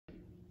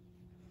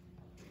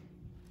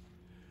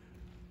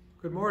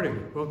Good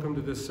morning. Welcome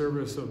to this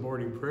service of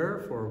morning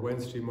prayer for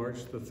Wednesday,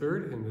 March the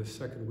 3rd in this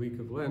second week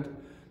of Lent.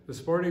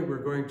 This morning we're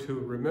going to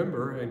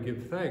remember and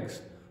give thanks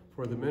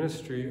for the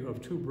ministry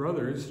of two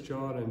brothers,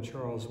 John and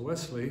Charles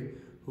Wesley,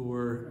 who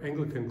were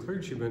Anglican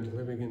clergymen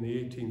living in the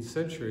 18th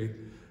century.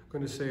 I'm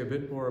going to say a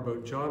bit more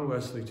about John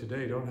Wesley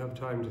today. Don't have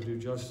time to do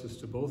justice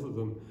to both of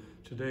them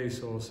today,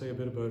 so I'll say a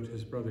bit about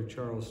his brother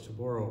Charles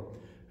tomorrow,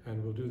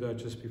 and we'll do that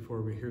just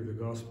before we hear the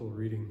gospel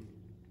reading.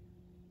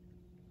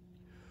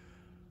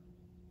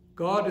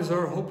 God is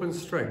our hope and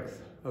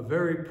strength, a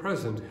very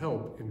present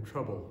help in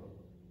trouble.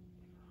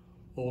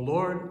 O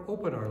Lord,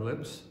 open our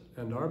lips,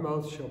 and our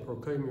mouth shall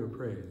proclaim your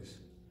praise.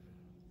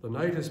 The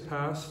night is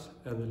past,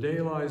 and the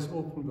day lies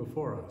open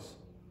before us.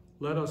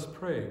 Let us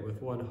pray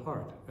with one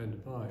heart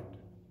and mind.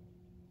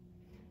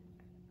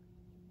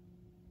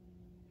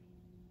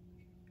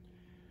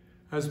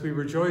 As we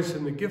rejoice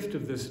in the gift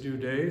of this new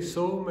day,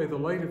 so may the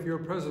light of your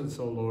presence,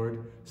 O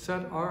Lord,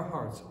 set our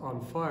hearts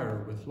on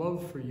fire with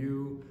love for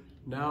you,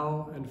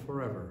 now and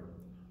forever.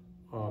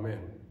 Amen.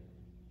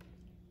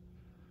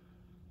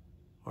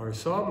 Our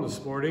psalm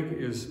this morning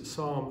is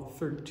Psalm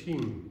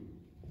 13.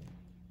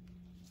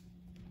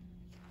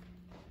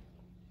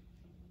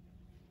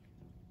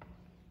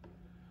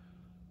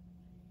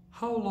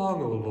 How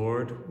long, O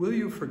Lord, will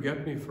you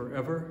forget me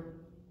forever?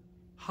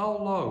 How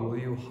long will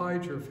you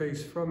hide your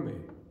face from me?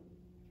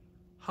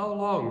 How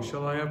long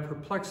shall I have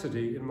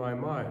perplexity in my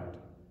mind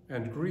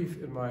and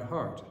grief in my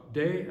heart,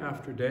 day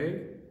after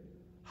day?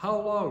 How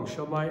long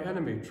shall my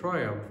enemy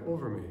triumph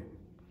over me?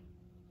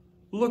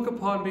 Look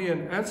upon me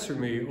and answer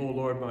me, O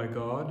Lord my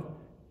God.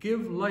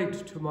 Give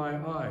light to my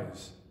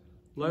eyes,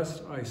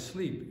 lest I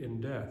sleep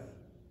in death.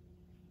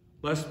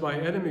 Lest my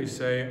enemies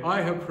say,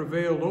 I have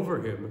prevailed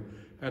over him,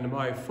 and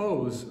my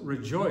foes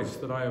rejoice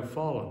that I have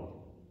fallen.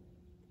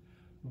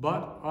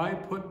 But I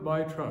put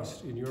my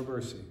trust in your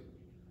mercy.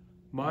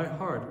 My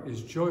heart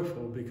is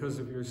joyful because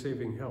of your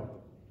saving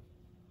help.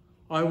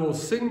 I will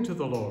sing to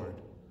the Lord,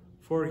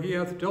 for he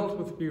hath dealt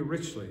with me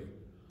richly.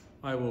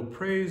 I will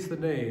praise the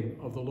name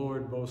of the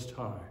Lord Most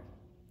High.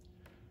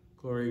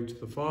 Glory to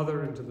the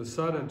Father, and to the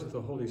Son, and to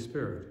the Holy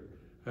Spirit,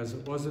 as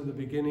it was in the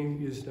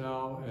beginning, is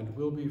now, and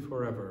will be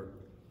forever.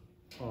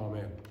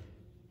 Amen.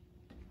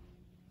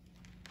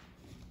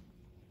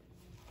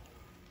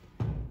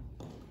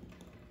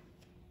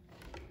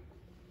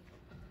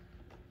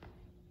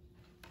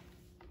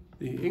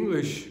 The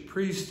English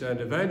priest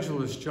and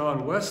evangelist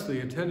John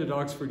Wesley attended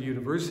Oxford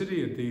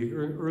University at the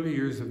early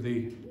years of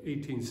the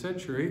 18th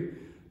century,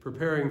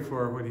 preparing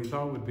for what he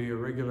thought would be a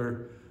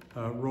regular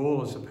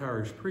role as a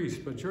parish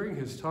priest. But during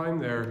his time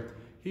there,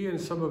 he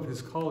and some of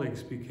his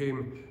colleagues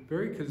became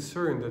very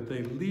concerned that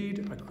they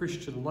lead a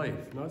Christian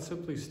life, not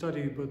simply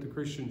study about the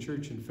Christian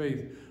church and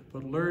faith,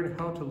 but learn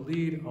how to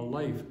lead a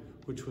life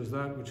which was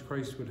that which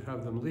Christ would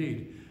have them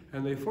lead.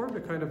 And they formed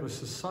a kind of a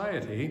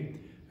society,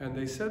 and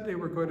they said they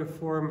were going to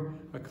form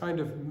a kind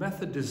of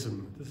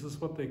Methodism. This is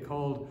what they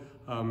called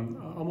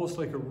almost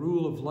like a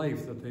rule of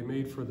life that they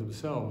made for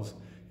themselves.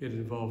 It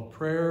involved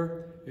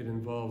prayer, it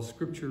involved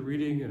scripture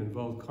reading, it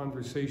involved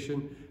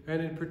conversation,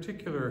 and in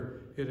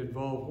particular, it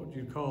involved what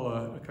you'd call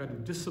a kind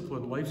of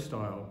disciplined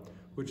lifestyle,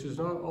 which is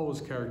not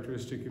always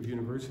characteristic of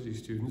university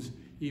students,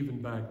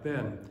 even back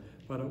then,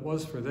 but it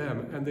was for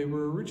them. And they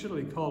were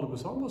originally called, it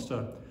was almost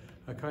a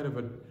kind of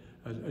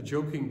a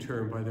joking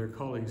term by their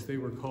colleagues. They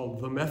were called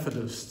the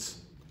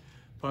Methodists.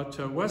 But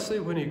Wesley,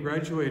 when he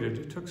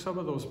graduated, took some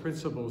of those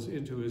principles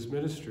into his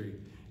ministry.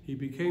 He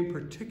became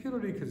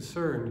particularly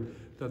concerned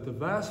that the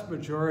vast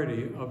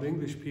majority of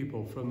English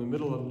people from the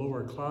middle and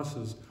lower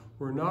classes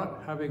were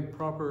not having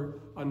proper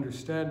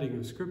understanding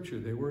of Scripture.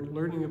 They weren't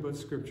learning about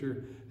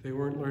Scripture. They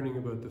weren't learning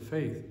about the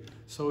faith.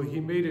 So he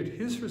made it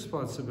his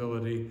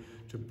responsibility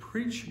to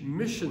preach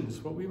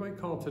missions, what we might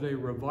call today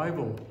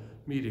revival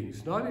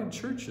meetings, not in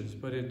churches,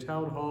 but in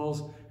town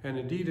halls and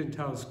indeed in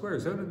town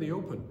squares, out in the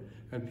open.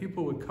 And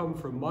people would come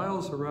from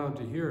miles around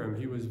to hear him.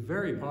 He was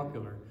very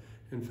popular.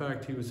 In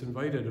fact, he was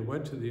invited and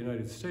went to the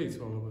United States,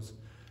 while it was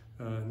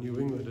New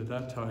England at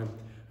that time,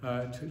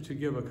 to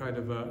give a kind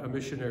of a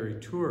missionary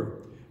tour.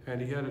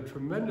 And he had a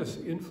tremendous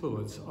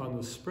influence on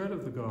the spread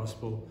of the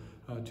gospel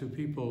to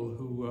people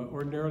who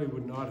ordinarily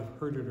would not have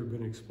heard it or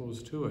been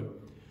exposed to it.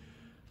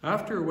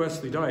 After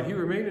Wesley died, he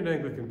remained an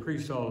Anglican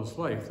priest all his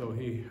life, though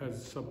he had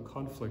some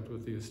conflict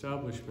with the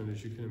establishment,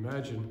 as you can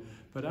imagine.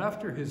 But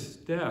after his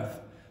death,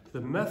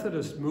 the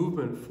Methodist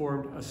movement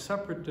formed a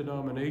separate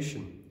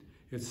denomination.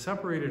 It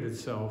separated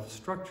itself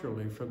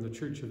structurally from the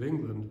Church of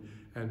England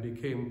and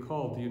became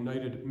called the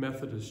United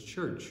Methodist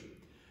Church.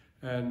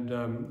 And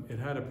it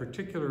had a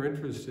particular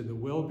interest in the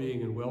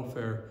well-being and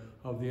welfare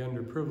of the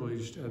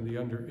underprivileged and the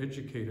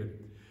undereducated.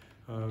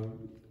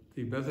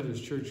 The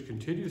Methodist Church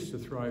continues to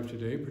thrive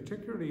today,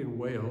 particularly in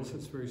Wales.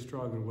 It's very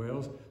strong in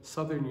Wales.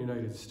 Southern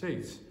United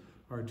States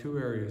are two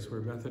areas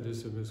where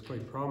Methodism is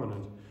quite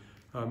prominent.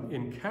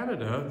 In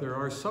Canada, there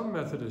are some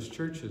Methodist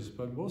churches,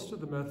 but most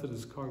of the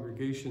Methodist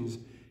congregations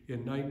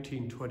in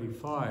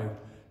 1925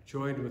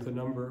 joined with a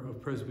number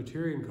of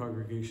Presbyterian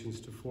congregations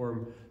to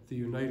form the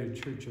United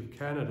Church of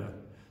Canada.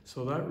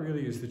 So that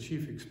really is the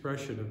chief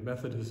expression of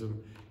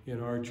Methodism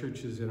in our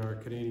churches, in our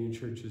Canadian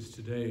churches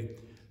today.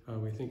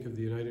 We think of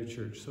the United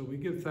Church. So we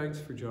give thanks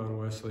for John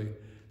Wesley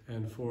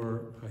and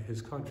for his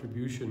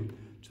contribution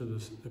to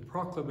the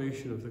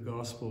proclamation of the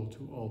gospel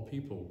to all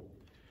people.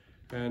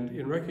 And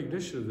in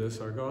recognition of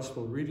this, our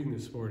gospel reading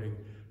this morning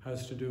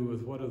has to do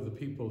with one of the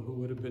people who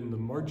would have been the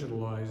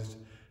marginalized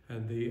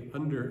and the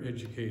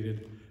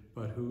undereducated,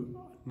 but who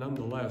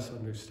nonetheless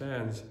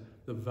understands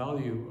the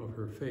value of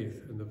her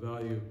faith and the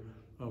value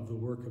of the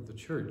work of the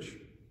church.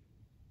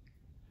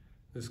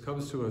 This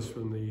comes to us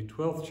from the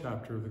 12th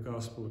chapter of the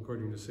Gospel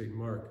according to St.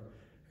 Mark,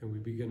 and we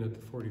begin at the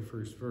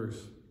 41st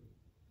verse.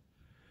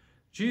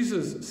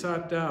 Jesus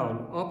sat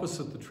down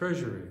opposite the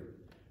treasury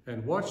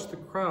and watched the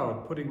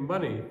crowd putting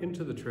money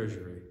into the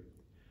treasury.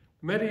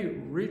 Many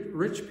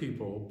rich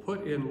people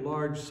put in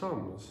large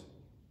sums.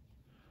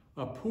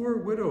 A poor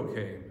widow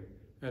came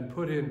and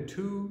put in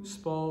 2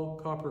 small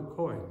copper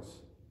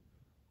coins,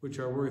 which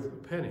are worth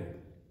a penny.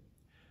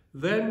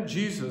 Then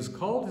Jesus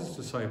called his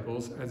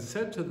disciples and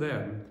said to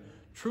them,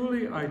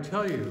 "Truly I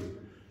tell you,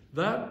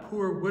 that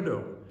poor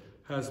widow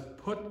has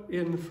put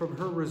in from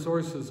her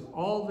resources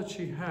all that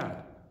she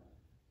had.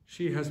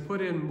 She has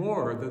put in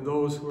more than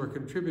those who are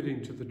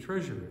contributing to the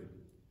treasury.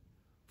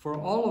 For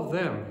all of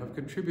them have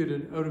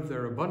contributed out of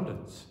their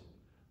abundance,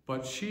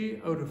 but she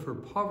out of her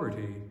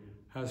poverty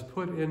has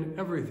put in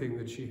everything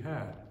that she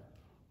had,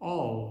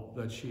 all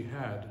that she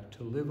had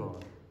to live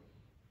on."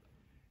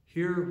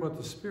 Hear what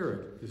the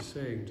Spirit is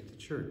saying to the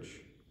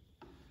church.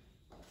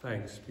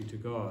 Thanks be to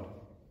God.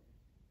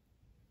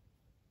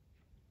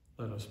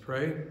 Let us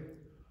pray.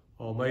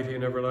 Almighty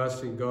and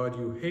everlasting God,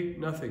 you hate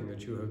nothing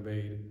that you have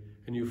made,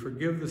 and you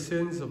forgive the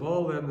sins of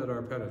all them that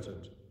are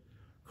penitent.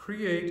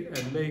 Create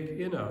and make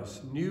in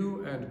us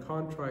new and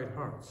contrite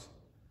hearts,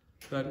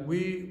 that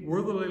we,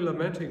 worthily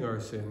lamenting our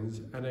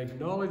sins and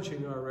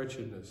acknowledging our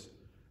wretchedness,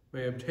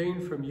 may obtain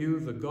from you,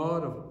 the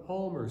God of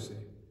all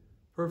mercy,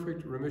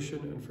 perfect remission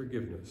and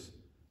forgiveness,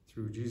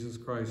 through Jesus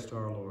Christ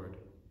our Lord.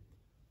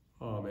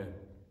 Amen.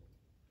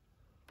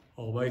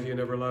 Almighty and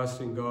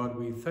everlasting God,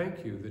 we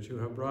thank you that you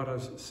have brought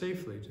us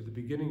safely to the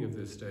beginning of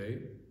this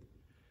day.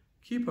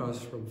 Keep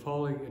us from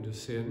falling into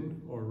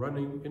sin or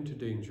running into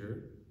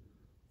danger.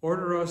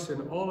 Order us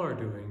in all our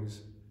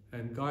doings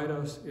and guide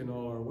us in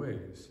all our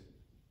ways,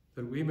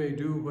 that we may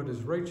do what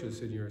is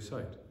righteous in your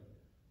sight.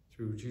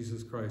 Through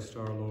Jesus Christ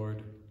our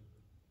Lord.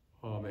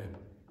 Amen.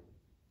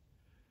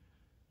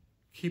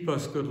 Keep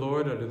us, good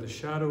Lord, under the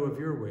shadow of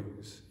your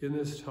wings in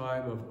this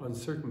time of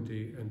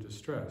uncertainty and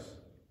distress.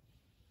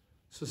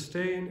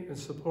 Sustain and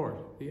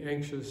support the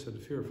anxious and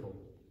fearful,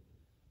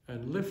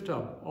 and lift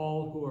up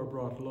all who are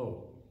brought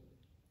low,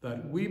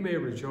 that we may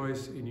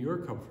rejoice in your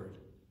comfort,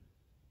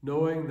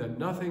 knowing that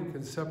nothing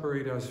can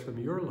separate us from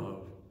your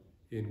love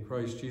in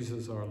Christ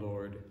Jesus our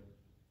Lord.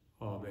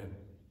 Amen.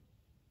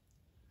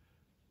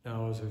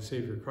 Now, as our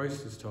Savior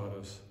Christ has taught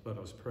us, let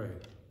us pray.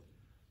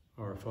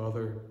 Our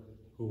Father,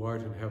 who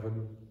art in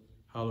heaven,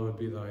 hallowed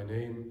be thy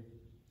name.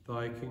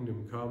 Thy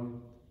kingdom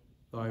come,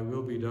 thy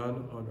will be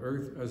done on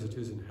earth as it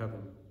is in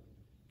heaven.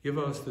 Give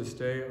us this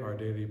day our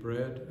daily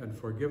bread, and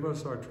forgive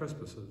us our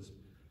trespasses,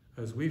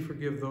 as we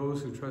forgive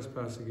those who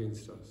trespass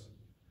against us.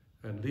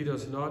 And lead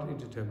us not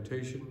into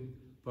temptation,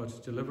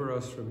 but deliver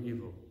us from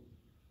evil.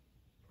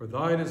 For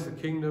thine is the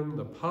kingdom,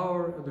 the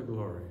power, and the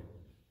glory,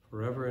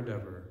 forever and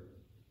ever.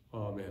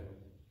 Amen.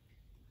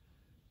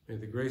 May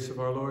the grace of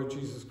our Lord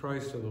Jesus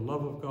Christ and the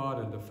love of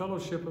God and the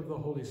fellowship of the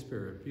Holy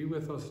Spirit be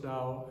with us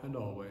now and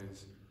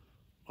always.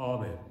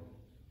 Amen.